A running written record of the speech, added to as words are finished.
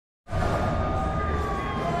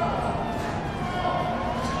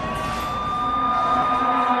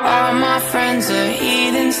friends are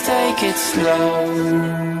heathens, take it slow.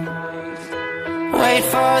 Wait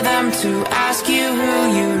for them to ask you who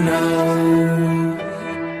you know.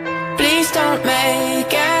 Please don't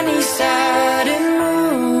make any sudden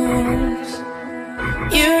moves.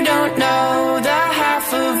 You don't know the half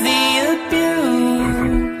of the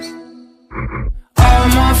abuse. All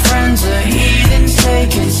my friends are heathens,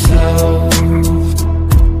 take it slow.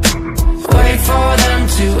 Wait for them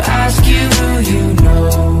to ask you who you know.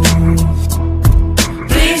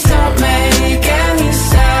 Please don't make any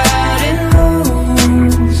sudden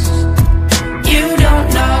moves. You don't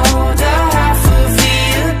know the half of the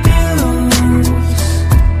abuse.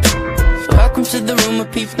 Welcome to the room of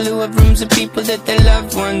people who have rooms of people that they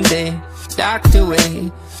love one day docked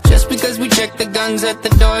away. Just because we check the guns at the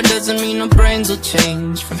door doesn't mean our brains will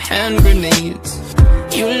change from hand grenades.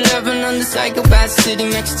 You loving on the psychopath sitting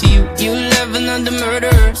next to you. You loving on the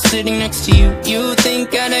murderer sitting next to you. You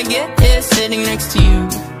think I'd get here sitting next to you.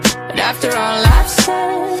 But after all I've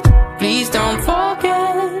said, please don't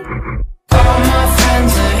forget. All my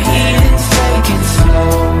friends are heathens, take it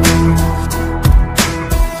slow.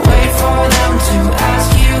 Wait for them to ask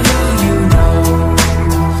you who you know.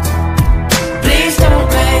 Please don't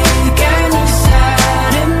make any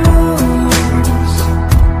sudden moves.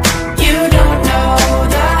 You don't know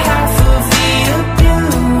the half of the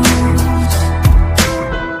abuse.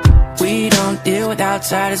 We don't deal with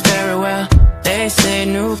outsiders very well. They say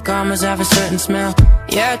newcomers have a certain smell.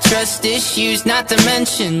 Yeah, trust issues not to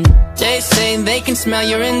mention. They say they can smell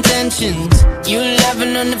your intentions. You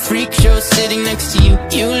loving on the freak show sitting next to you.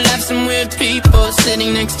 You love some weird people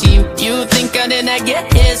sitting next to you. You think how did I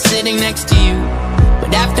get here sitting next to you.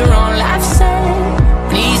 But after all I've said,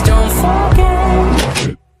 please don't forget.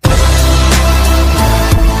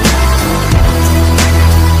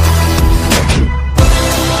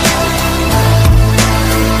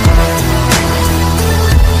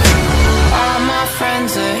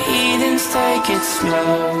 Take it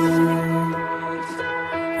slow.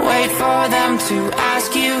 Wait for them to ask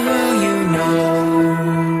you who you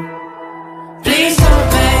know.